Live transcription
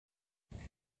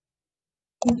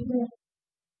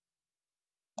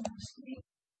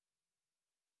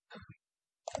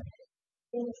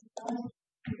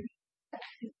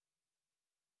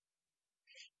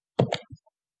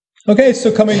Okay,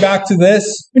 so coming back to this,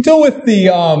 we deal with the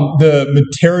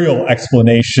material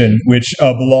explanation, which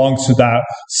belongs to that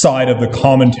side of the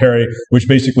commentary, which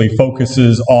basically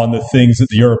focuses on the things that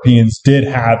the Europeans did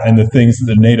have and the things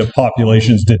that the native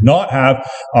populations did not have.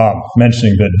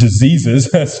 Mentioning the diseases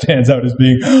stands out as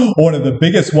being one of the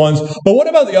biggest ones. But what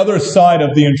about the other side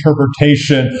of the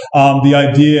interpretation? The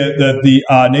idea that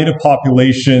the native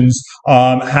populations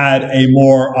had a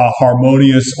more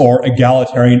harmonious or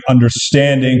egalitarian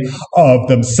understanding of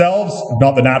themselves,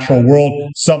 not the natural world,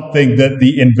 something that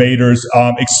the invaders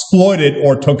exploited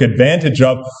or took advantage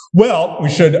of. Well, we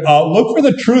should look for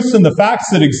the truths and the facts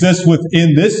that exist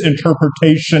within this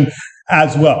interpretation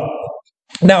as well.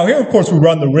 Now, here, of course, we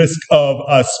run the risk of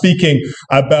speaking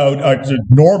about an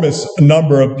enormous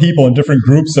number of people and different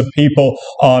groups of people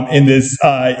in this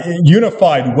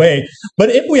unified way. But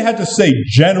if we had to say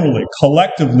generally,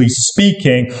 collectively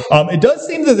speaking, it does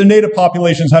seem that the native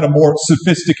populations had a more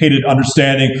sophisticated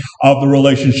understanding of the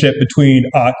relationship between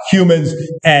humans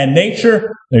and nature.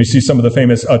 There you see some of the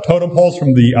famous totem poles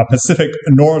from the Pacific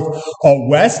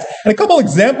Northwest. And a couple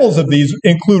examples of these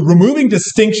include removing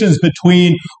distinctions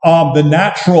between the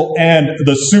natural and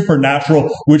the supernatural,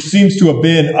 which seems to have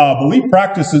been a belief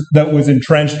practice that was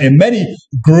entrenched in many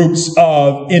groups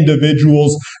of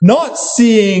individuals, not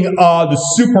seeing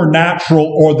the supernatural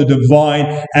or the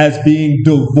divine as being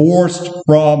divorced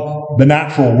from the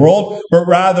natural world, but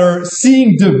rather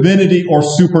seeing divinity or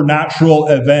supernatural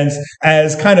events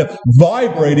as kind of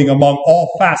vibrating among all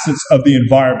facets of the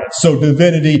environment. So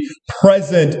divinity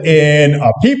present in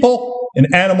people, in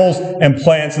animals and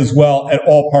plants as well, and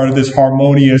all part of this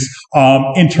harmonious,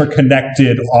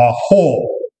 interconnected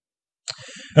whole.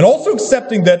 And also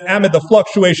accepting that amid the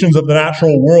fluctuations of the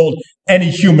natural world, any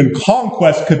human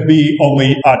conquest could be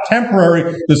only temporary.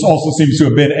 This also seems to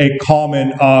have been a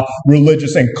common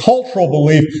religious and cultural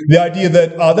belief. The idea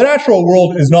that the natural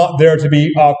world is not there to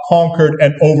be conquered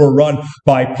and overrun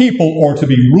by people or to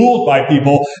be ruled by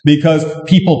people, because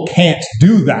people can't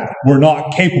do that. We're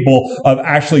not capable of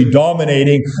actually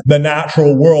dominating the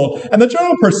natural world. And the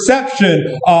general perception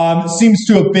seems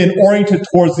to have been oriented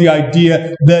towards the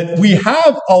idea that we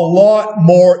have a lot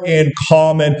more in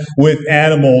common with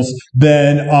animals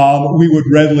than we would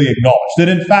readily acknowledge. That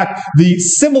in fact, the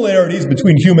similarities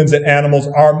between humans and animals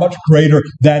are much greater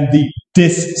than the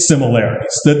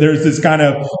dissimilarities. That there's this kind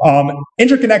of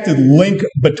interconnected link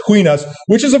between us,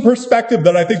 which is a perspective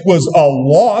that I think was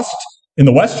lost in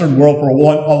the Western world for a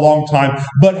long time,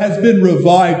 but has been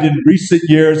revived in recent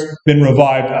years, been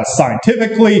revived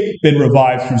scientifically, been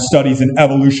revived through studies in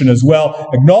evolution as well,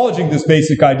 acknowledging this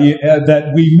basic idea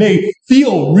that we may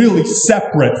feel really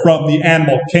separate from the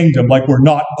animal kingdom, like we're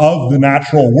not of the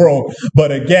natural world.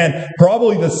 But again,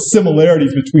 probably the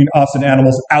similarities between us and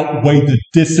animals outweigh the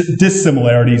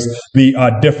dissimilarities, the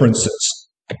differences.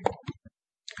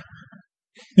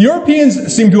 The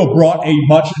Europeans seem to have brought a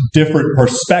much different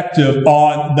perspective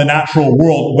on the natural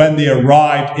world when they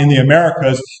arrived in the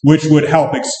Americas, which would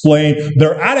help explain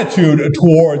their attitude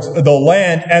towards the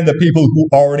land and the people who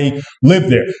already lived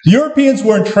there. The Europeans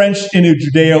were entrenched in a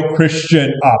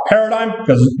Judeo-Christian paradigm,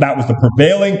 because that was the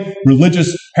prevailing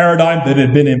religious paradigm that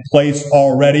had been in place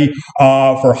already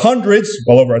for hundreds,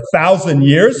 well over 1,000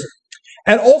 years.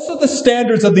 And also the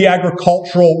standards of the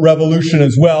agricultural revolution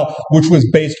as well, which was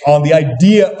based on the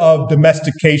idea of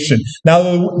domestication.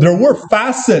 Now, there were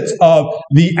facets of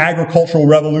the agricultural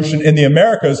revolution in the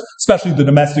Americas, especially the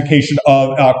domestication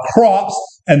of crops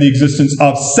and the existence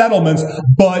of settlements,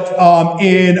 but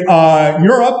in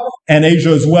Europe and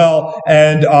Asia as well,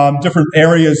 and different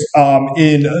areas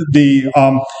in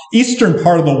the eastern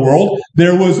part of the world,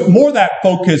 there was more that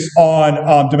focus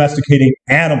on domesticating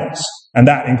animals. And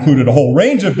that included a whole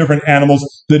range of different animals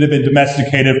that had been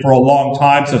domesticated for a long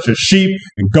time, such as sheep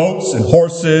and goats and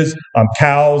horses,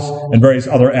 cows, and various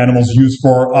other animals used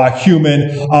for human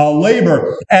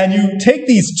labor. And you take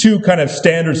these two kind of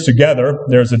standards together,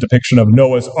 there's a depiction of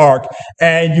Noah's Ark,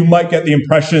 and you might get the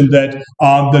impression that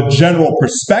the general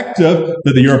perspective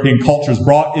that the European cultures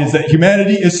brought is that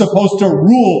humanity is supposed to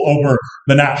rule over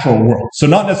the natural world. So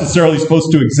not necessarily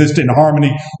supposed to exist in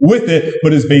harmony with it,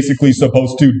 but is basically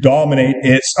supposed to dominate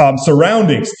its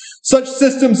surroundings. Such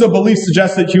systems of belief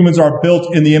suggest that humans are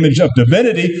built in the image of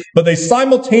divinity, but they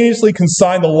simultaneously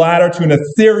consign the latter to an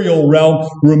ethereal realm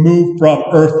removed from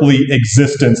earthly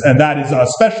existence. And that is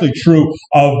especially true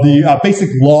of the basic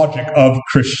logic of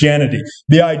Christianity.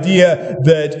 The idea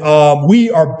that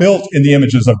we are built in the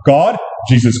images of God,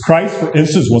 Jesus Christ, for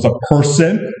instance, was a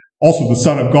person, also the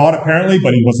Son of God, apparently,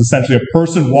 but he was essentially a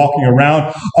person walking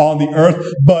around on the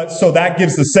earth. But so that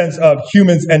gives the sense of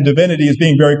humans and divinity as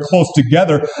being very close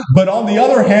together. But on the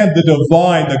other hand, the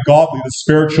divine, the godly, the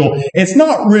spiritual, it's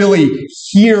not really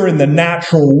here in the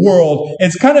natural world.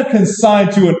 It's kind of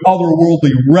consigned to an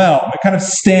otherworldly realm. It kind of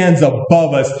stands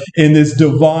above us in this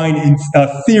divine,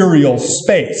 ethereal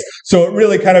space. So it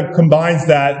really kind of combines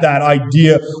that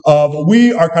idea of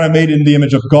we are kind of made in the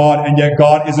image of God, and yet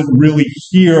God isn't really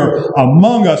here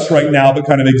among us right now, but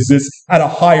kind of exists at a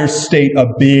higher state of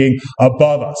being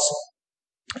above us.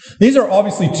 These are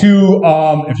obviously two,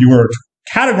 if you were to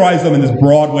categorize them in this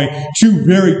broad way, two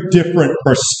very different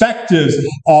perspectives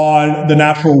on the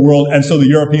natural world. And so the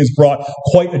Europeans brought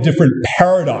quite a different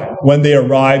paradigm when they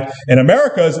arrived in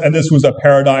Americas. And this was a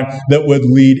paradigm that would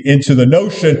lead into the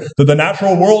notion that the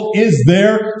natural world is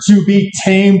there to be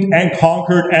tamed and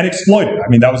conquered and exploited. I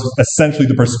mean, that was essentially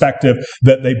the perspective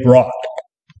that they brought.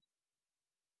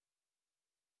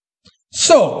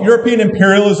 So, European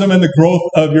imperialism and the growth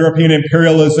of European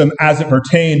imperialism as it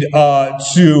pertained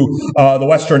to the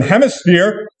Western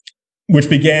Hemisphere, which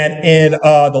began in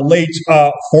the late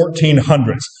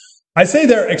 1400s. I say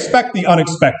there, expect the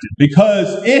unexpected,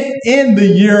 because if in the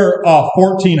year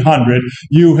 1400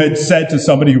 you had said to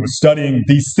somebody who was studying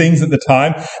these things at the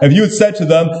time, if you had said to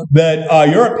them that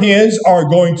Europeans are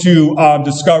going to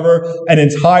discover an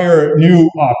entire new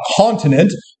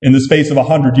continent in the space of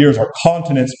 100 years, or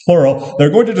continents plural,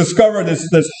 they're going to discover this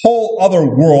whole other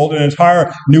world, an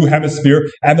entire new hemisphere,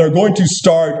 and they're going to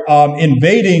start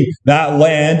invading that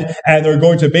land, and they're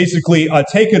going to basically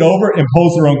take it over,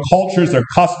 impose their own cultures, their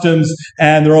customs,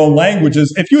 and their own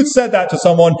languages. If you had said that to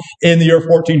someone in the year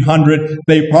 1400,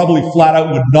 they probably flat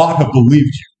out would not have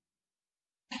believed you.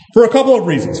 For a couple of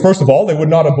reasons. First of all, they would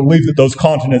not have believed that those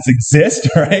continents exist,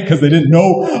 right? Because they didn't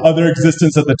know of their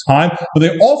existence at the time. But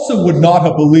they also would not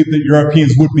have believed that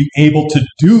Europeans would be able to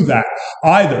do that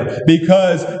either.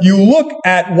 Because you look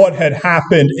at what had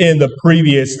happened in the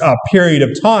previous period of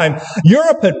time,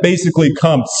 Europe had basically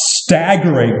come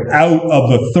staggering out of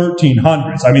the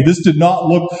 1300s. I mean, this did not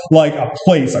look like a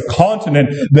place, a continent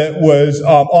that was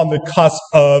on the cusp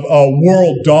of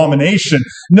world domination.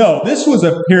 No, this was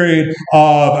a period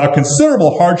of a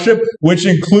considerable hardship, which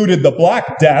included the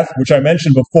Black Death, which I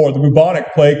mentioned before, the bubonic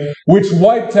plague, which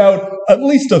wiped out at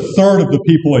least a third of the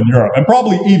people in Europe, and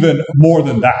probably even more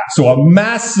than that. So a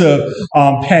massive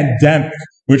pandemic,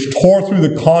 which tore through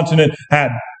the continent,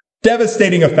 had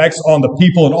devastating effects on the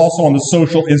people and also on the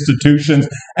social institutions.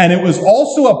 And it was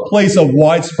also a place of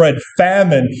widespread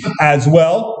famine as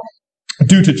well,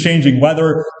 due to changing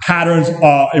weather patterns.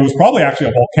 It was probably actually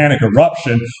a volcanic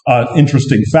eruption,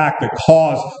 interesting fact, that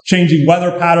caused changing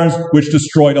weather patterns, which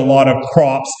destroyed a lot of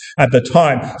crops at the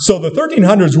time. So the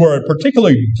 1300s were a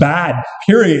particularly bad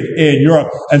period in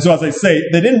Europe. And so, as I say,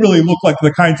 they didn't really look like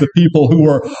the kinds of people who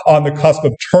were on the cusp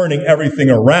of turning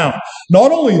everything around.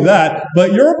 Not only that,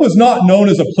 but Europe was not known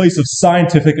as a place of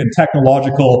scientific and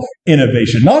technological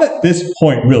innovation. Not at this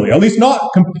point, really. At least not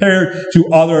compared to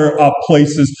other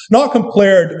places. Not compared,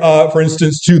 for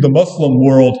instance, to the Muslim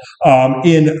world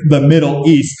in the Middle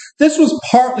East. This was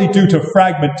partly due to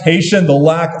fragmentation, the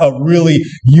lack of really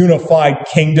unified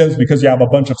kingdoms, because you have a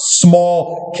bunch of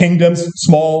small kingdoms,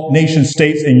 small nation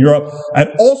states in Europe, and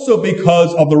also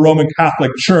because of the Roman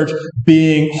Catholic Church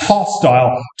being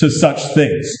hostile to such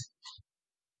things.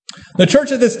 The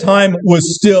church at this time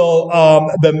was still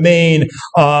the main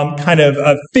kind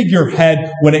of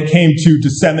figurehead when it came to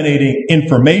disseminating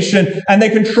information, and they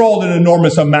controlled an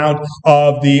enormous amount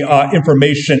of the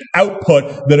information output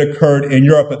that occurred in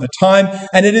Europe at the time.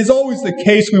 And it is always the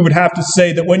case, we would have to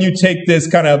say, that when you take this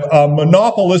kind of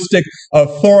monopolistic,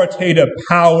 authoritative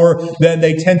power, then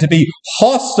they tend to be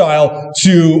hostile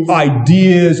to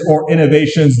ideas or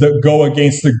innovations that go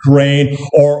against the grain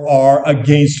or are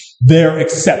against their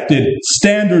accepted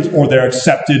standards or their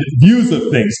accepted views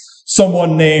of things.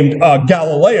 Someone named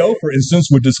Galileo, for instance,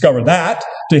 would discover that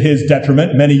to his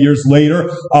detriment many years later.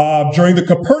 During the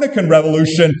Copernican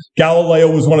revolution, Galileo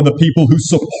was one of the people who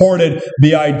supported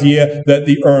the idea that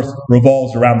the earth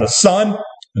revolves around the sun,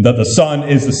 and that the sun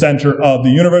is the center of the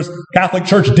universe. Catholic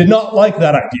Church did not like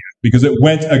that idea because it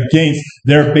went against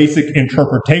their basic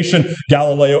interpretation.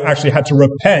 Galileo actually had to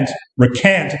recant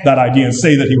that idea and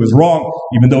say that he was wrong,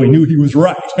 even though he knew he was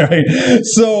right. Right?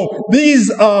 So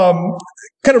these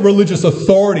kind of religious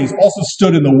authorities also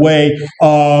stood in the way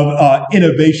of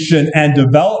innovation and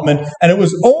development. And it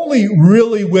was only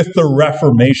really with the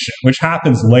Reformation, which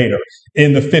happens later,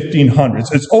 in the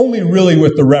 1500s. It's only really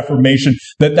with the Reformation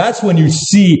that's when you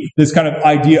see this kind of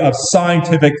idea of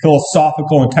scientific,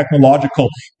 philosophical, and technological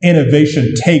innovation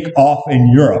take off in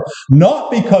Europe.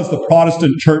 Not because the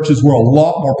Protestant churches were a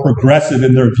lot more progressive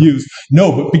in their views,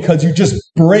 no, but because you just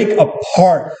break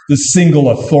apart the single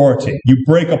authority. You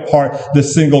break apart the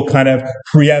single kind of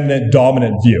preeminent,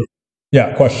 dominant view.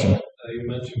 Yeah, question? You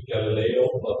mentioned Galileo,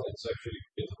 but it's actually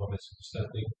a bit of a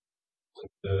misunderstanding.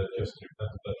 Just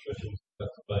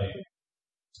by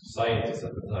scientists at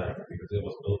the time, because it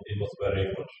was very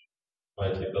much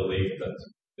widely believed that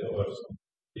there was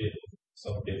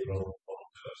some different.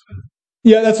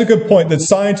 Yeah, that's a good point. That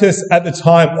scientists at the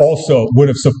time also would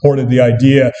have supported the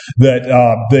idea that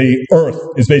the Earth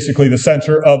is basically the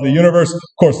center of the universe. Of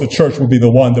course, the church would be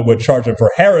the one that would charge them for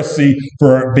heresy,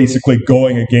 for basically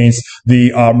going against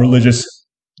the religious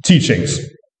teachings.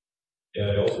 Yeah,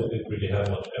 they also didn't really have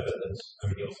much evidence. I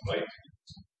mean, it was right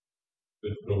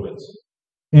to prove it.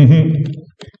 Mm-hmm.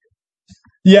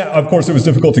 Yeah, of course, it was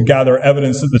difficult to gather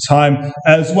evidence at the time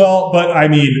as well. But I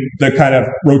mean, the kind of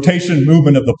rotation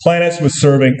movement of the planets was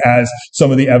serving as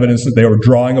some of the evidence that they were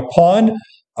drawing upon.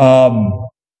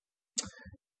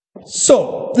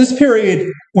 So this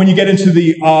period, when you get into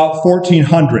the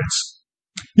 1400s,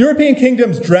 European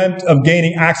kingdoms dreamt of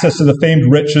gaining access to the famed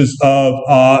riches of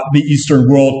the Eastern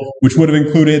world, which would have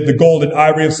included the gold and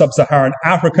ivory of sub-Saharan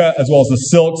Africa, as well as the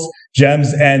silks,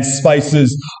 gems, and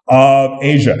spices of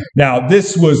Asia. Now,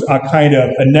 this was a kind of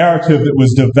a narrative that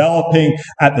was developing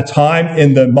at the time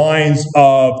in the minds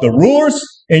of the rulers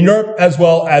in Europe, as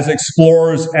well as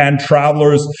explorers and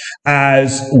travelers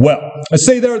as well. I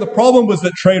say there, the problem was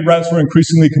that trade routes were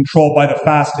increasingly controlled by the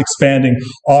fast expanding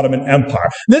Ottoman Empire.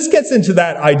 This gets into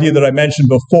that idea that I mentioned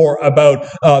before about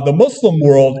the Muslim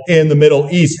world in the Middle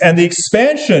East and the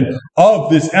expansion of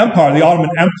this empire, the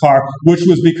Ottoman Empire, which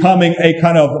was becoming a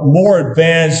kind of more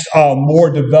advanced, more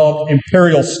developed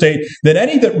imperial state than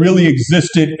any that really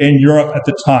existed in Europe at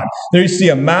the time. There you see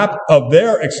a map of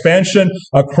their expansion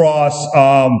across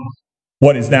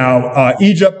what is now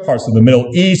Egypt, parts of the Middle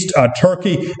East,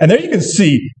 Turkey. And there you can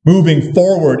see moving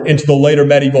forward into the later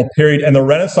medieval period and the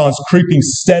Renaissance creeping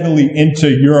steadily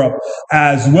into Europe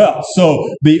as well. So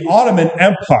the Ottoman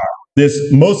Empire, this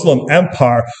Muslim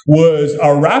empire, was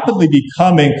rapidly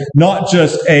becoming not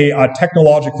just a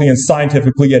technologically and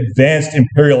scientifically advanced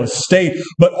imperialist state,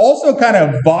 but also kind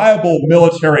of viable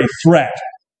military threat.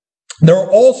 There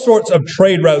are all sorts of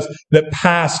trade routes that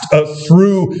passed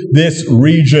through this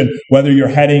region, whether you're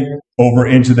heading over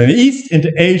into the east,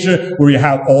 into Asia, where you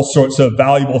have all sorts of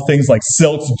valuable things like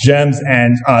silks, gems,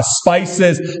 and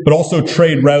spices, but also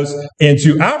trade routes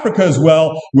into Africa as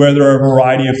well, where there are a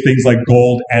variety of things like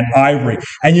gold and ivory.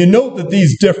 And you note that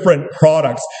these different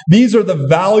products, these are the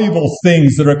valuable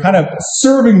things that are kind of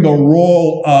serving the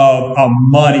role of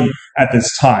money at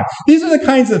this time. These are the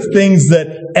kinds of things that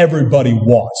everybody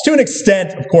wants. To an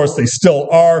extent, of course, they still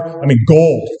are. I mean,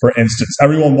 gold, for instance.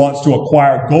 Everyone wants to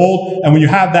acquire gold. And when you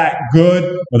have that good,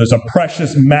 whether it's a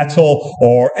precious metal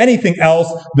or anything else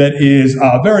that is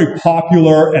very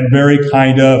popular and very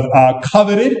kind of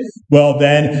coveted, well,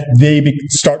 then they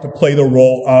start to play the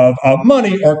role of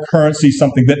money or currency,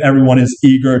 something that everyone is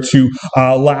eager to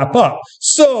lap up.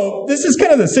 So this is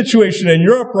kind of the situation in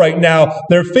Europe right now.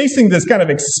 They're facing this kind of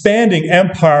expanding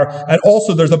empire, and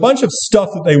also there's a bunch of stuff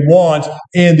that they want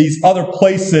in these other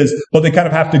places, but they kind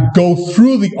of have to go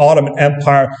through the Ottoman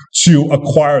Empire to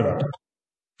acquire them.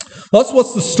 Thus,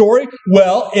 what's the story?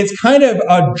 Well, it's kind of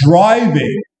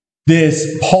driving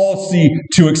this policy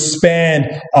to expand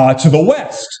to the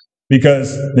west.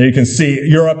 Because there you can see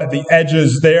Europe at the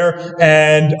edges there,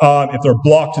 and if they're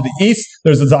blocked to the east,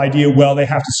 there's this idea, well, they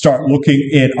have to start looking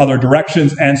in other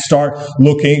directions and start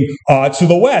looking to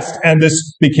the west. And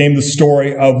this became the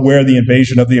story of where the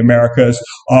invasion of the Americas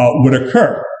would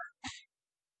occur.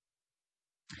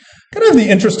 Kind of the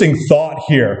interesting thought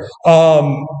here.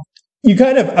 You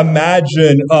kind of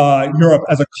imagine Europe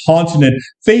as a continent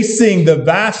facing the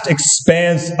vast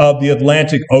expanse of the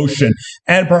Atlantic Ocean.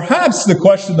 And perhaps the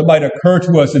question that might occur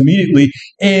to us immediately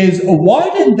is, why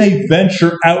didn't they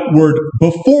venture outward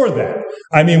before then?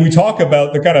 I mean, we talk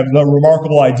about the kind of the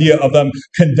remarkable idea of them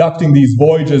conducting these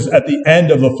voyages at the end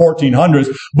of the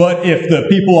 1400s. But if the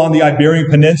people on the Iberian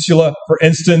Peninsula, for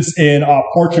instance, in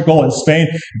Portugal and Spain,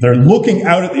 they're looking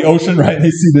out at the ocean, right? They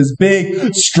see this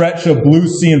big stretch of blue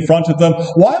sea in front of them.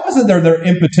 Why wasn't there their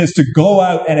impetus to go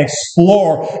out and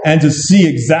explore and to see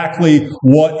exactly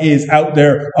what is out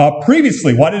there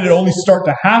previously? Why did it only start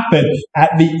to happen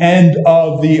at the end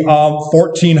of the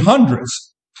 1400s?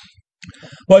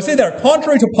 Well, I say that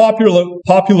contrary to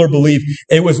popular belief,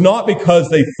 it was not because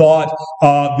they thought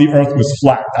the earth was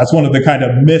flat. That's one of the kind of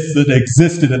myths that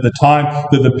existed at the time,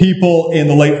 that the people in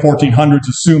the late 1400s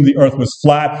assumed the earth was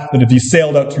flat, that if you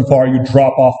sailed out too far, you'd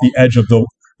drop off the edge of the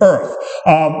earth.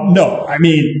 No, I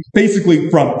mean, basically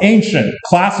from ancient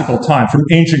classical time, from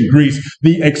ancient Greece,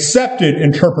 the accepted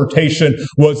interpretation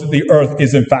was that the earth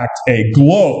is in fact a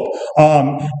globe.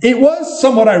 It was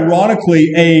somewhat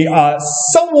ironically a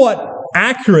somewhat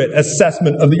accurate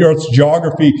assessment of the Earth's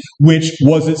geography, which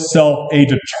was itself a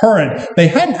deterrent. They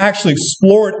hadn't actually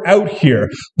explored out here,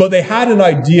 but they had an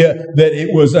idea that it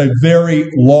was a very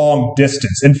long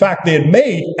distance. In fact, they had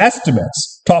made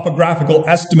estimates, topographical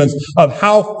estimates, of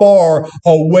how far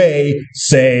away,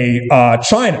 say,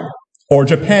 China or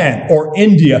Japan or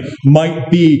India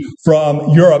might be from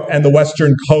Europe and the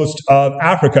western coast of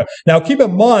Africa. Now, keep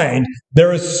in mind,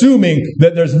 they're assuming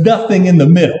that there's nothing in the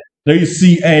middle. There you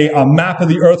see a map of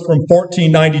the Earth from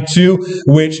 1492,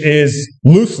 which is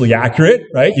loosely accurate,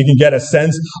 right? You can get a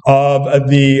sense of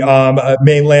the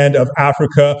mainland of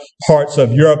Africa, parts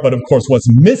of Europe, but of course what's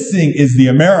missing is the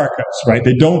Americas, right?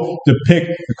 They don't depict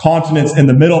the continents in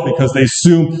the middle because they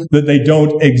assume that they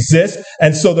don't exist.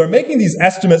 And so they're making these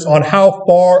estimates on how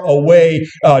far away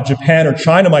Japan or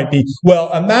China might be.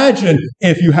 Well, imagine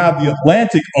if you have the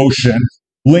Atlantic Ocean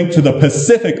linked to the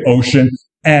Pacific Ocean,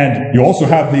 and you also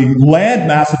have the land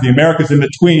mass of the Americas in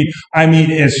between. I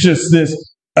mean, it's just this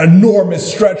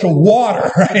enormous stretch of water,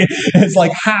 right? It's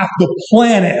like half the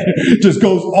planet just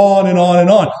goes on and on and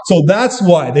on. So that's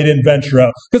why they didn't venture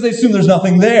out, because they assume there's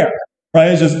nothing there, right?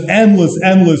 It's just endless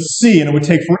sea, and it would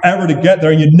take forever to get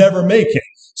there, and you'd never make it.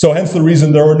 So hence the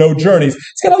reason there were no journeys.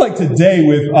 It's kind of like today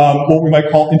with what we might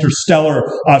call interstellar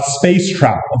space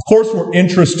travel. Of course, we're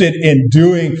interested in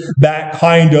doing that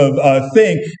kind of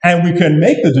thing, and we can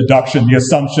make the deduction, the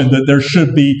assumption that there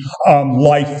should be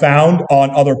life found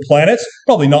on other planets.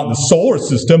 Probably not in the solar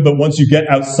system, but once you get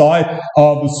outside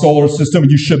of the solar system,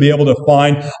 you should be able to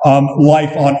find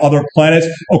life on other planets.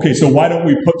 Okay, so why don't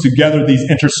we put together these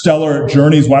interstellar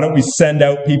journeys? Why don't we send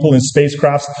out people in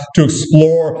spacecrafts to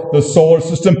explore the solar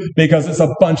system? Because it's a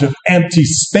bunch of empty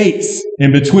space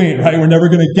in between, right? We're never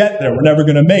going to get there. We're never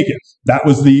going to make it. That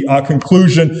was the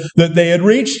conclusion that they had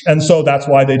reached, and so that's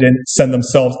why they didn't send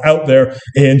themselves out there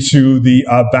into the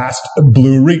vast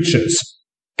blue reaches.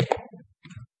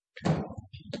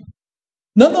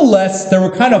 Nonetheless, there were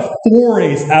kind of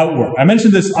forays outward. I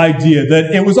mentioned this idea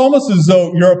that it was almost as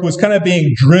though Europe was kind of being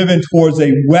driven towards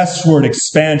a westward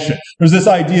expansion. There's this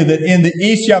idea that in the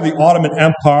east you have the Ottoman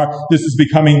Empire. This is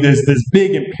becoming this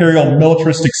big imperial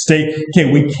militaristic state. Okay,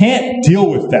 we can't deal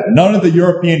with that. None of the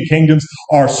European kingdoms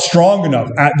are strong enough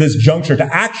at this juncture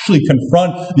to actually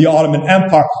confront the Ottoman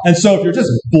Empire. And so if you're just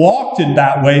blocked in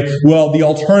that way, well, the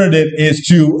alternative is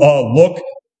to look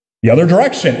the other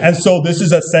direction. And so this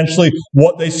is essentially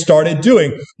what they started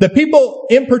doing. The people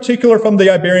in particular from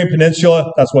the Iberian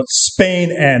Peninsula, that's what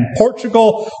Spain and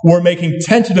Portugal, were making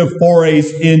tentative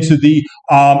forays into the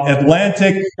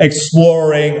Atlantic,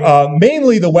 exploring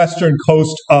mainly the western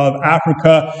coast of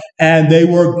Africa, and they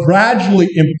were gradually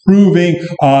improving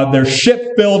their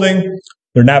shipbuilding,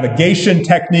 their navigation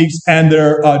techniques, and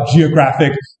their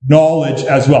geographic knowledge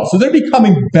as well. So they're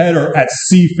becoming better at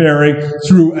seafaring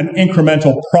through an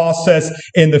incremental process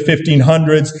in the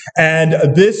 1500s,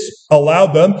 and this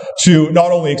allowed them to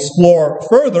not only explore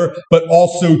further, but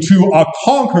also to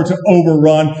conquer, to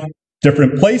overrun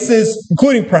different places,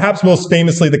 including perhaps most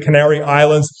famously the Canary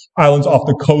Islands, islands off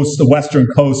the coast, the western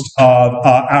coast of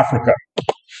Africa.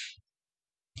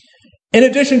 In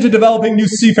addition to developing new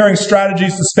seafaring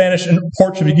strategies, the Spanish and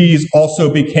Portuguese also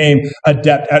became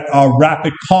adept at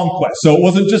rapid conquest. So it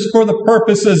wasn't just for the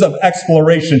purposes of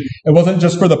exploration. It wasn't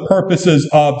just for the purposes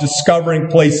of discovering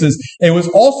places. It was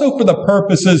also for the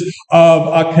purposes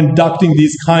of conducting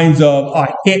these kinds of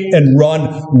hit and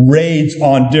run raids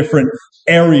on different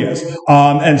areas.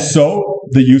 And so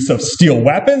the use of steel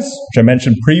weapons, which I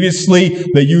mentioned previously,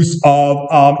 the use of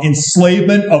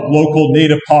enslavement of local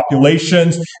native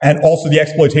populations, and also the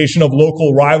exploitation of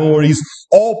local rivalries,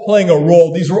 all playing a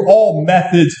role. These were all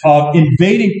methods of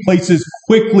invading places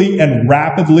quickly and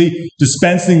rapidly,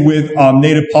 dispensing with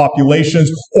native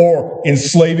populations, or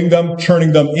enslaving them,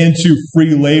 turning them into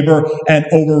free labor, and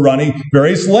overrunning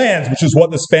various lands, which is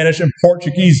what the Spanish and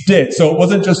Portuguese did. So it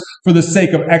wasn't just for the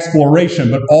sake of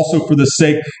exploration, but also for the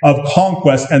sake of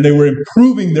conquest, and they were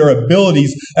improving their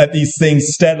abilities at these things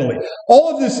steadily.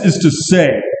 All of this is to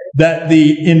say that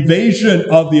the invasion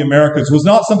of the Americas was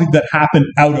not something that happened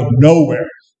out of nowhere.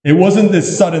 It wasn't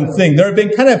this sudden thing. There had been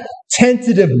kind of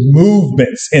tentative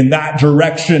movements in that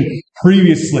direction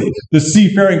previously. The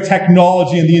seafaring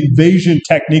technology and the invasion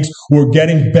techniques were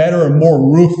getting better and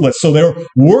more ruthless. So they were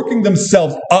working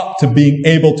themselves up to being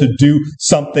able to do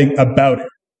something about it.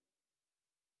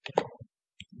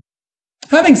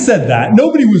 Having said that,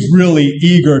 nobody was really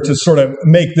eager to sort of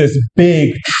make this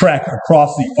big trek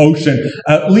across the ocean,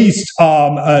 at least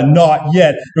not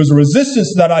yet. There was a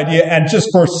resistance to that idea, and just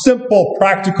for simple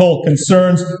practical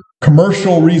concerns,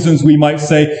 commercial reasons, we might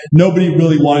say, nobody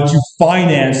really wanted to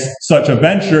finance such a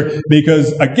venture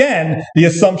because, again, the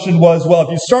assumption was, well,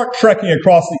 if you start trekking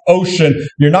across the ocean,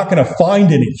 you're not going to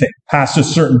find anything past a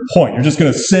certain point. You're just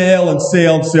going to sail and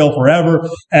sail and sail forever,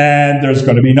 and there's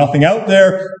going to be nothing out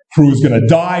there. Crew is going to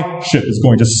die, ship is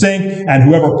going to sink, and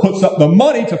whoever puts up the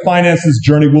money to finance this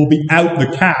journey will be out the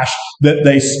cash that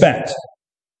they spent.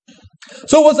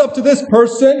 So it was up to this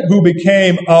person who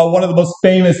became one of the most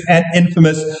famous and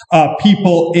infamous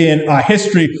people in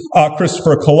history,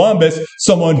 Christopher Columbus,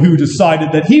 someone who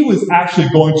decided that he was actually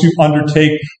going to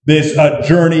undertake this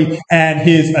journey, and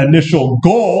his initial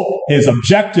goal, his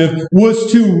objective,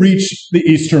 was to reach the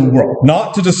Eastern world.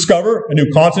 Not to discover a new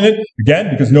continent, again,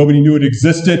 because nobody knew it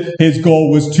existed. His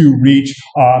goal was to reach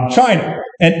China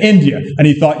and India, and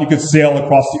he thought you could sail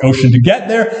across the ocean to get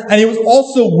there, and he was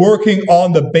also working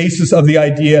on the basis of the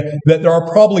idea that there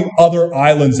are probably other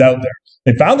islands out there.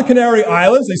 They found the Canary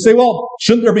Islands. They say, well,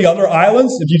 shouldn't there be other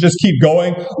islands if you just keep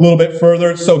going a little bit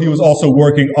further? So he was also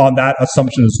working on that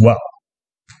assumption as well.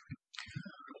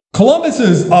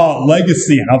 Columbus's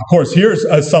legacy, and of course, here's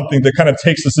something that kind of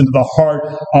takes us into the heart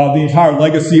of the entire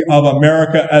legacy of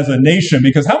America as a nation,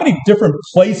 because how many different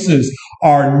places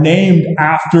are named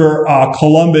after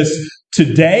Columbus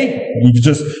today? You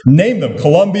just name them.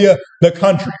 Columbia, the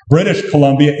country. British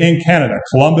Columbia in Canada.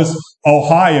 Columbus,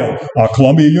 Ohio.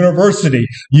 Columbia University.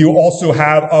 You also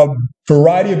have a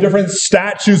variety of different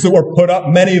statues that were put up,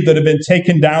 many that have been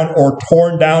taken down or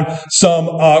torn down, some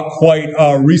quite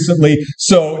recently.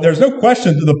 So there's no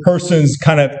question that the person's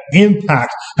kind of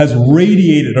impact has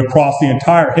radiated across the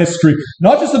entire history,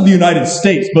 not just of the United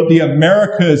States, but the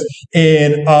Americas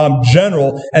in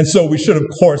general. And so we should, of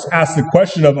course, ask the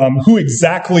question of who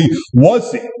exactly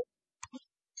was he?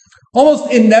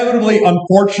 Almost inevitably,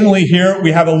 unfortunately, here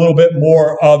we have a little bit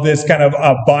more of this kind of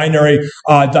binary,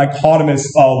 dichotomous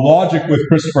logic with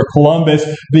Christopher Columbus.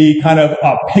 The kind of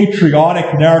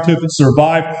patriotic narrative that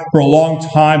survived for a long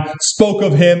time spoke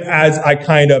of him as a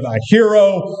kind of a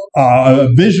hero, a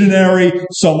visionary,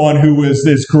 someone who was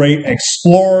this great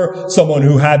explorer, someone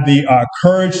who had the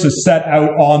courage to set out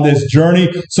on this journey,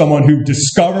 someone who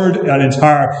discovered an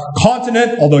entire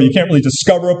continent, although you can't really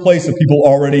discover a place if people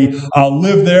already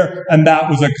live there. And that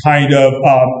was a kind of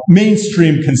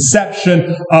mainstream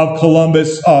conception of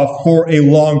Columbus for a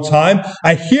long time.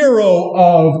 A hero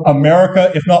of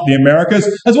America, if not the Americas,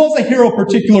 as well as a hero of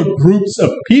particular groups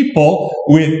of people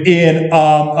within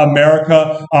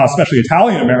America, especially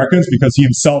Italian Americans, because he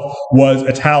himself was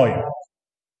Italian.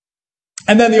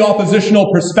 And then the oppositional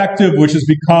perspective, which has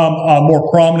become more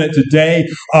prominent today,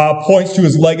 points to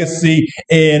his legacy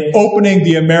in opening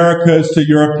the Americas to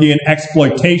European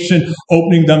exploitation,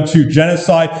 opening them to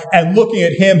genocide, and looking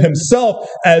at him himself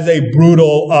as a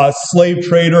brutal slave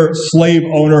trader, slave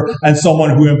owner, and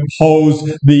someone who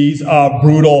imposed these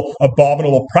brutal,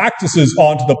 abominable practices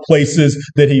onto the places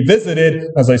that he visited.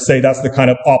 As I say, that's the kind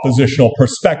of oppositional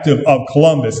perspective of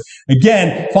Columbus.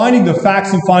 Again, finding the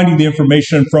facts and finding the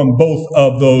information from both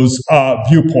of those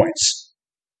viewpoints.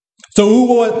 So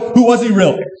who was he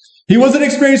really? He was an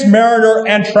experienced mariner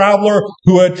and traveler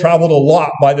who had traveled a lot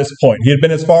by this point. He had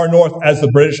been as far north as the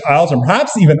British Isles and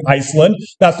perhaps even Iceland.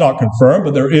 That's not confirmed,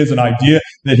 but there is an idea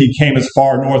that he came as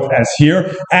far north as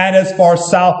here and as far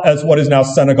south as what is now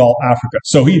Senegal, Africa.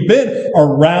 So he'd been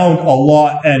around a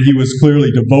lot, and he was clearly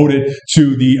devoted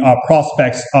to the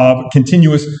prospects of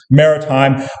continuous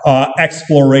maritime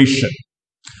exploration.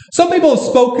 Some people have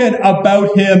spoken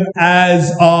about him as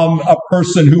a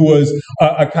person who was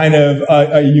a kind of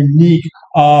a unique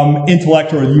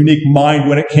intellect or a unique mind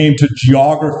when it came to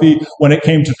geography, when it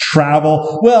came to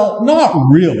travel. Well, not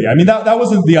really. I mean, that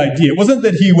wasn't the idea. It wasn't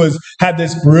that he had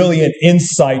this brilliant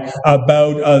insight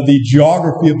about the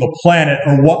geography of the planet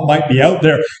or what might be out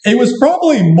there. It was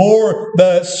probably more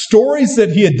the stories that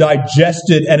he had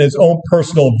digested and his own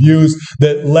personal views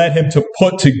that led him to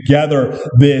put together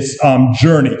this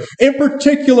journey. In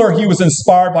particular, he was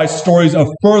inspired by stories of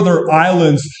further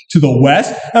islands to the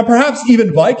west, and perhaps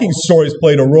even Viking stories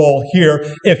played a role here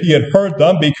if he had heard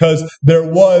them, because there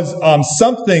was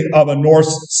something of a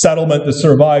Norse settlement that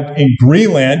survived in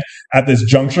Greenland at this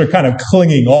juncture, kind of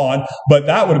clinging on, but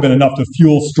that would have been enough to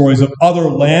fuel stories of other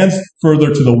lands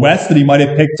further to the west that he might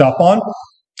have picked up on,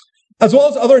 as well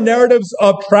as other narratives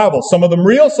of travel, some of them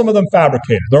real, some of them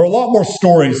fabricated. There are a lot more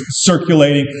stories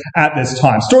circulating at this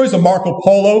time. Stories of Marco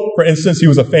Polo, for instance. He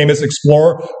was a famous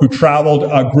explorer who traveled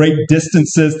great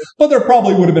distances, but there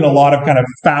probably would have been a lot of kind of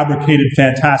fabricated,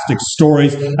 fantastic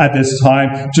stories at this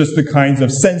time, just the kinds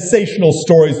of sensational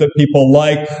stories that people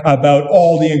like about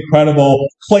all the incredible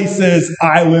places,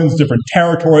 islands, different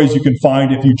territories you can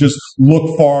find if you just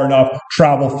look far enough,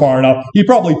 travel far enough. He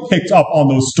probably picked up on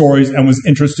those stories and was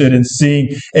interested in seeing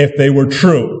if they were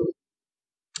true.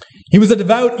 He was a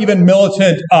devout, even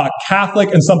militant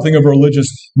Catholic and something of a religious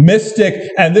mystic,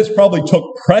 and this probably took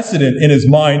precedent in his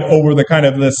mind over the kind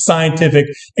of the scientific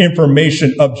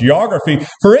information of geography.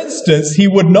 For instance, he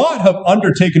would not have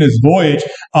undertaken his voyage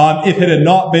if it had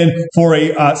not been for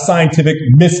a scientific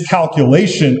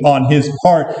miscalculation on his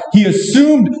part. He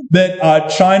assumed that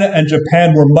China and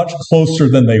Japan were much closer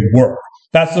than they were.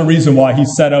 That's the reason why he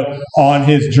set out on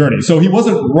his journey. So he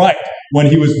wasn't right when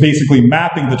he was basically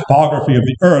mapping the topography of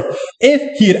the Earth.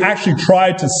 If he had actually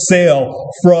tried to sail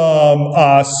from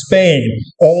Spain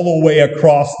all the way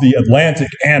across the Atlantic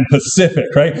and Pacific,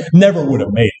 right, never would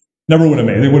have made it. Never would have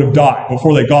made it. They would have died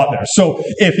before they got there. So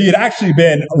if he had actually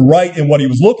been right in what he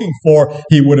was looking for,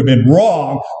 he would have been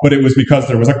wrong, but it was because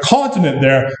there was a continent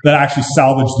there that actually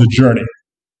salvaged the journey.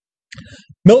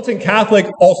 Militant Catholic,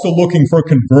 also looking for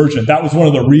conversion. That was one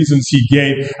of the reasons he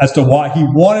gave as to why he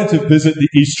wanted to visit the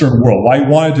Eastern world, why he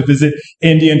wanted to visit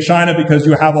India and China, because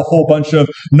you have a whole bunch of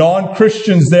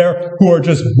non-Christians there who are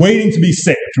just waiting to be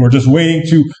saved, who are just waiting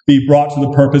to be brought to the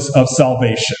purpose of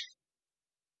salvation.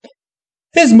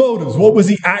 His motives, what was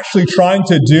he actually trying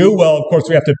to do? Well, of course,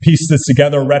 we have to piece this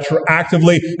together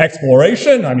retroactively.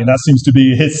 Exploration, I mean, that seems to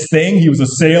be his thing. He was a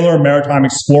sailor, maritime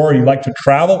explorer. He liked to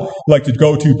travel, he liked to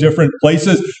go to different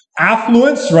places.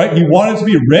 Affluence, right? He wanted to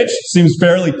be rich. Seems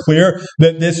fairly clear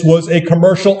that this was a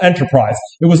commercial enterprise.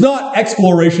 It was not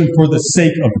exploration for the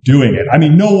sake of doing it. I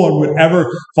mean, no one would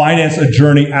ever finance a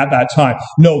journey at that time.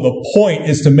 No, the point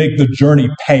is to make the journey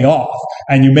pay off.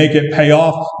 And you make it pay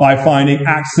off by finding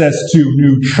access to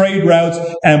new trade routes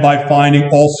and by finding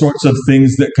all sorts of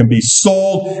things that can be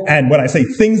sold. And when I say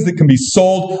things that can be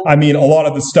sold, I mean a lot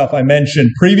of the stuff I mentioned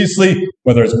previously,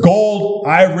 whether it's gold,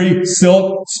 ivory,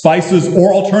 silk, spices,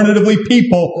 or alternatively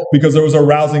people, because there was a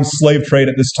rousing slave trade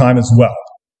at this time as well.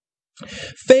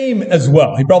 Fame as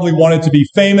well. He probably wanted to be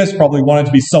famous, probably wanted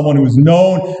to be someone who was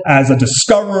known as a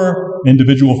discoverer.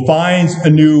 Individual finds a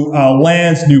new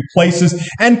lands, new places,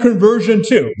 and conversion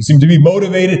too. He seemed to be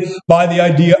motivated by the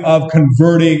idea of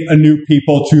converting a new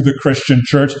people to the Christian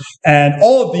church. And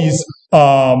all of these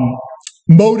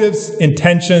motives,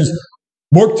 intentions,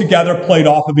 work together, played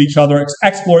off of each other.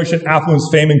 Exploration, affluence,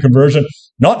 fame, and conversion,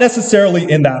 not necessarily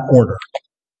in that order.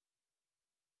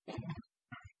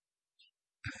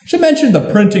 I should mention the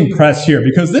printing press here,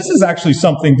 because this is actually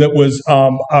something that was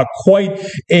quite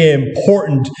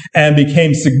important and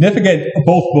became significant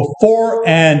both before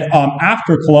and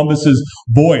after Columbus's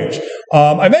voyage.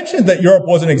 I mentioned that Europe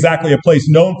wasn't exactly a place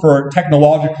known for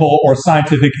technological or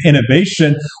scientific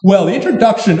innovation. Well, the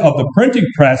introduction of the printing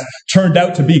press turned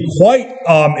out to be quite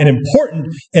an important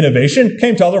innovation.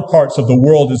 Came to other parts of the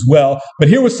world as well, but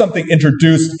here was something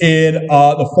introduced in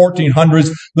the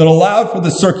 1400s that allowed for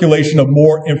the circulation of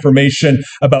more information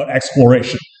about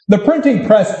exploration. The printing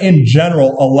press in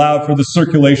general allowed for the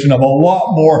circulation of a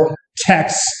lot more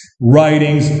texts,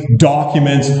 writings,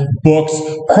 documents, books.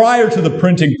 Prior to the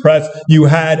printing press, you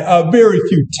had very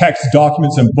few texts,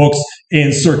 documents, and books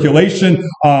in circulation.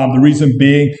 The reason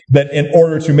being that in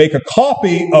order to make a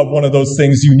copy of one of those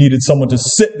things, you needed someone to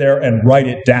sit there and write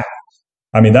it down.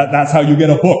 I mean, that's how you get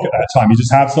a book at that time. You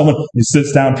just have someone who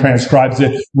sits down, transcribes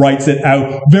it, writes it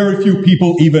out. Very few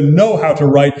people even know how to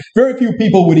write. Very few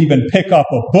people would even pick up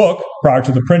a book prior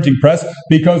to the printing press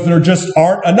because there just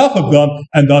aren't enough of them,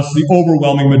 and thus the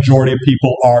overwhelming majority of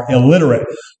people are illiterate.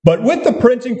 But with the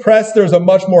printing press, there's a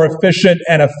much more efficient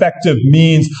and effective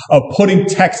means of putting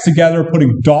text together,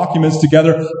 putting documents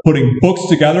together, putting books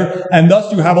together, and thus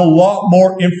you have a lot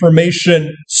more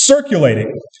information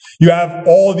circulating. You have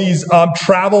all these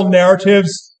travel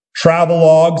narratives,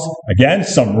 travelogues, again,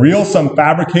 some real, some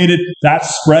fabricated, that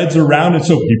spreads around, and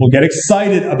so people get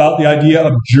excited about the idea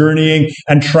of journeying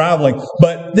and traveling.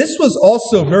 But this was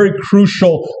also very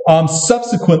crucial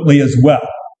subsequently as well.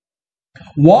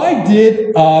 Why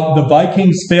did the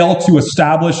Vikings fail to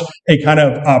establish a kind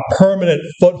of permanent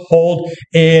foothold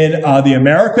in the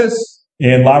Americas?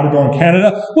 in Labrador and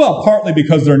Canada? Well, partly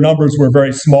because their numbers were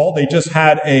very small. They just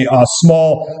had a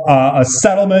small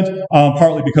settlement,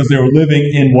 partly because they were living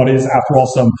in what is, after all,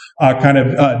 some kind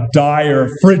of dire,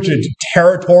 frigid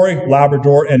territory,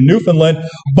 Labrador and Newfoundland.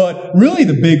 But really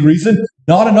the big reason,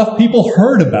 not enough people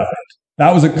heard about it.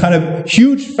 That was a kind of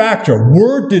huge factor.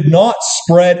 Word did not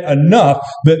spread enough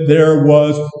that there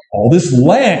was all this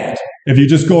land. If you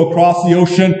just go across the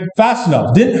ocean fast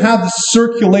enough, didn't have the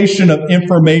circulation of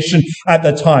information at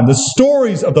the time. The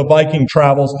stories of the Viking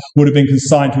travels would have been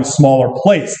consigned to a smaller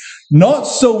place. Not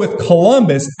so with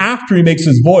Columbus. After he makes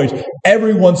his voyage,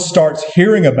 everyone starts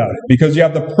hearing about it because you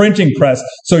have the printing press.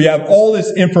 So you have all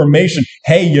this information.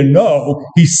 Hey,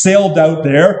 he sailed out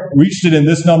there, reached it in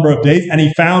this number of days, and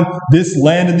he found this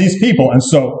land and these people. And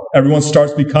so everyone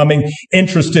starts becoming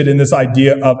interested in this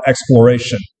idea of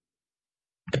exploration.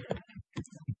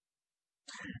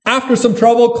 After some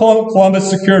trouble, Columbus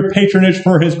secured patronage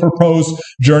for his proposed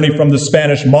journey from the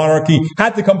Spanish monarchy.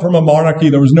 Had to come from a monarchy.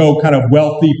 There was no kind of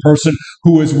wealthy person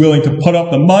who was willing to put up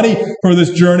the money for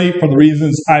this journey. For the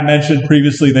reasons I mentioned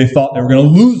previously, they thought they were going to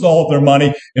lose all of their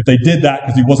money if they did that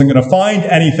because he wasn't going to find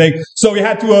anything. So he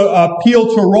had to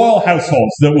appeal to royal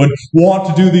households that would want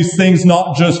to do these things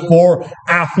not just for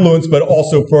affluence, but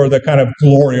also for the kind of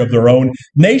glory of their own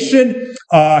nation.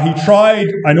 He tried,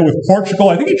 I know, with Portugal.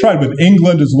 I think he tried with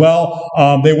England as well.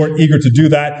 They weren't eager to do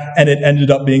that, and it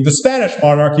ended up being the Spanish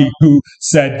monarchy who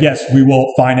said, yes, we will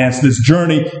finance this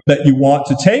journey that you want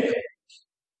to take.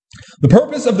 The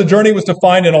purpose of the journey was to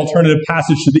find an alternative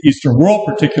passage to the Eastern world,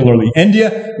 particularly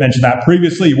India. I mentioned that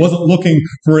previously. He wasn't looking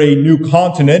for a new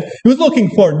continent. He was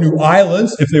looking for new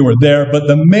islands if they were there, but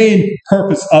the main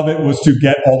purpose of it was to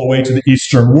get all the way to the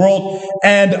Eastern world.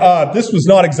 And this was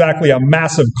not exactly a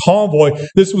massive convoy.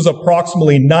 This was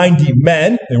approximately 90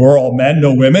 men. They were all men,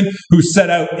 no women, who set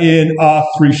out in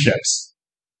 3 ships.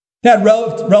 They had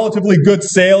relatively good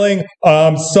sailing,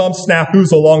 some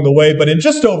snafus along the way, but in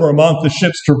just over a month, the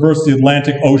ships traversed the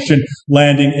Atlantic Ocean,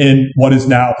 landing in what is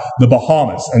now the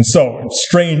Bahamas. And so,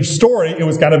 strange story, it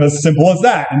was kind of as simple as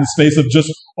that. In the space of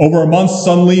just over a month,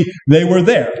 suddenly they were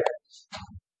there.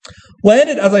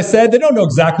 Landed, as I said, they don't know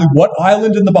exactly what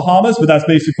island in the Bahamas, but that's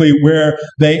basically where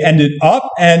they ended up.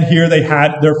 And here they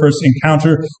had their first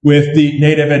encounter with the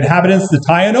native inhabitants, the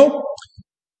Taino,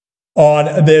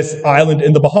 on this island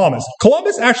in the Bahamas.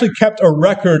 Columbus actually kept a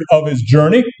record of his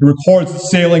journey. He records the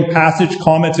sailing passage,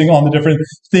 commenting on the different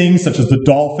things, such as the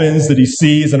dolphins that he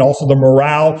sees, and also the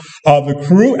morale of the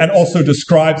crew, and also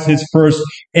describes his first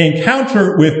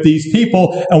encounter with these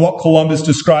people. And what Columbus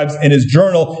describes in his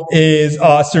journal is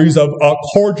a series of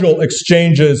cordial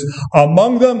exchanges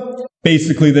among them.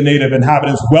 Basically, the native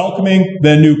inhabitants welcoming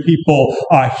the new people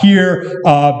here,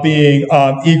 being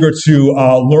eager to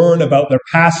learn about their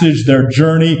passage, their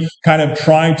journey, kind of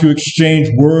trying to exchange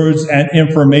words and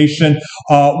information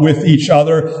with each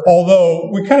other.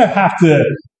 Although we kind of have to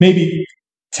maybe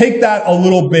take that a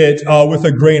little bit with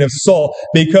a grain of salt,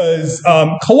 because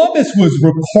Columbus was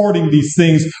recording these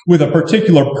things with a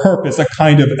particular purpose, a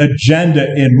kind of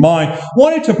agenda in mind,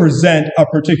 wanted to present a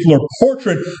particular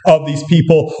portrait of these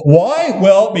people. Why?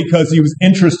 Well, because he was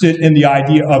interested in the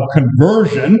idea of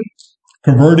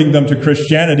converting them to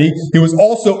Christianity. He was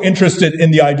also interested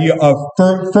in the idea of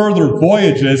further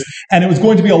voyages, and it was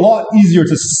going to be a lot easier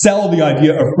to sell the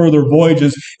idea of further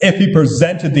voyages if he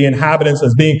presented the inhabitants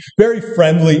as being very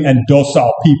friendly and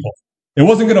docile people. It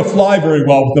wasn't going to fly very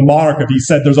well with the monarch if he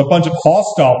said there's a bunch of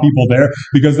hostile people there,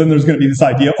 because then there's going to be this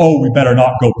idea, we better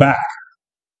not go back.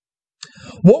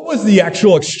 What was the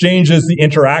actual exchanges, the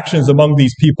interactions among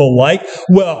these people like?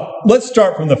 Well, let's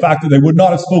start from the fact that they would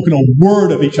not have spoken a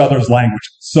word of each other's language.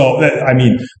 So,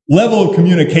 level of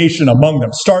communication among them.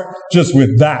 Start just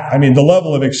with that. The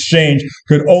level of exchange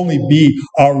could only be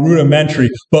rudimentary.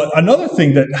 But another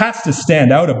thing that has to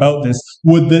stand out about this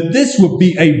this would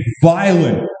be a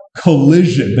violent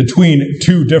collision between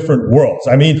two different worlds.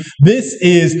 This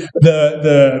is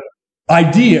the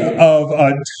idea of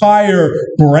entire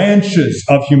branches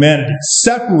of humanity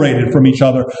separated from each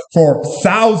other for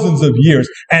thousands of years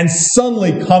and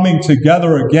suddenly coming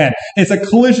together again. It's a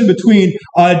collision between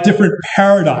different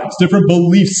paradigms, different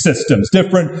belief systems,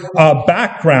 different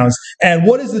backgrounds. And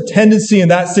what is the tendency in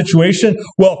that situation?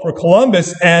 Well, for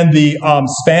Columbus and the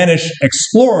Spanish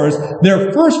explorers,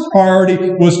 their first priority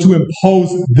was to impose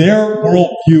their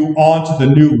worldview onto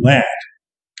the new land.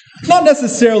 Not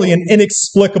necessarily an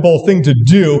inexplicable thing to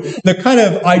do, the kind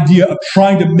of idea of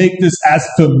trying to make this as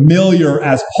familiar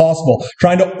as possible,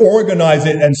 trying to organize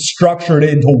it and structure it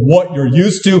into what you're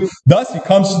used to. Thus, he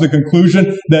comes to the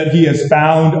conclusion that he has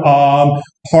found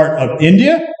part of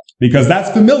India, because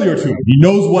that's familiar to him. He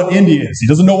knows what India is. He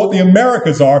doesn't know what the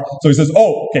Americas are, so he says,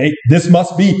 oh, okay, this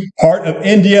must be part of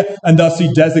India, and thus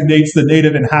he designates the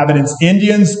native inhabitants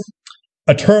Indians,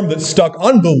 a term that stuck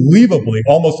unbelievably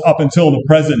almost up until the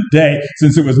present day,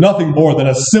 since it was nothing more than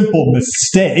a simple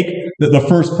mistake that the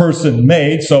first person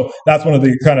made. So that's one of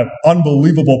the kind of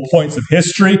unbelievable points of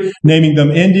history, naming them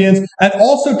Indians, and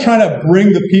also trying to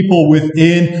bring the people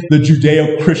within the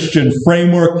Judeo-Christian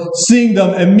framework, seeing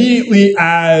them immediately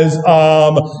as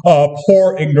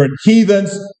poor, ignorant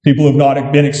heathens, people who have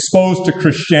not been exposed to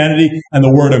Christianity and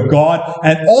the Word of God,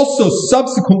 and also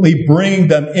subsequently bringing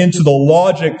them into the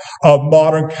logic of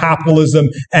modern capitalism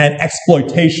and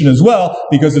exploitation as well,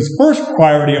 because its first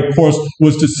priority, of course,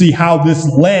 was to see how this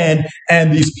land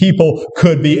and these people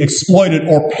could be exploited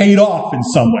or paid off in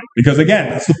some way. Because again,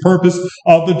 that's the purpose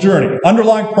of the journey,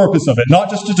 underlying purpose of it, not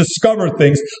just to discover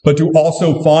things, but to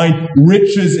also find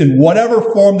riches in whatever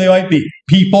form they might be.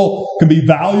 People can be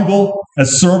valuable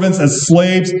as servants, as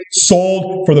slaves,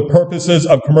 sold for the purposes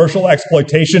of commercial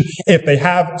exploitation. If they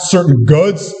have certain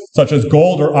goods, such as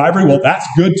gold or ivory, well, that's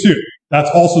good too. That's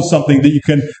also something that you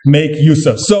can make use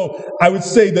of. So I would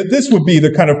say that this would be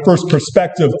the kind of first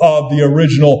perspective of the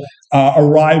original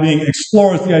arriving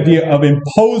explorers, the idea of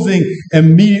imposing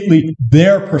immediately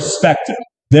their perspective,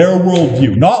 their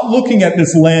worldview, not looking at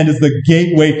this land as the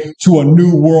gateway to a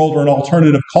new world or an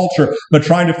alternative culture, but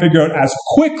trying to figure out as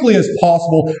quickly as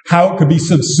possible how it could be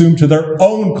subsumed to their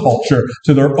own culture,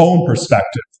 to their own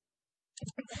perspective.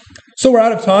 So we're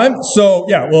out of time. So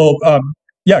yeah, we'll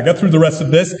get through the rest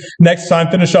of this. Next time,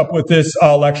 finish up with this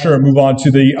lecture and move on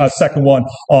to the second one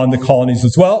on the colonies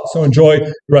as well. So enjoy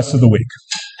the rest of the week.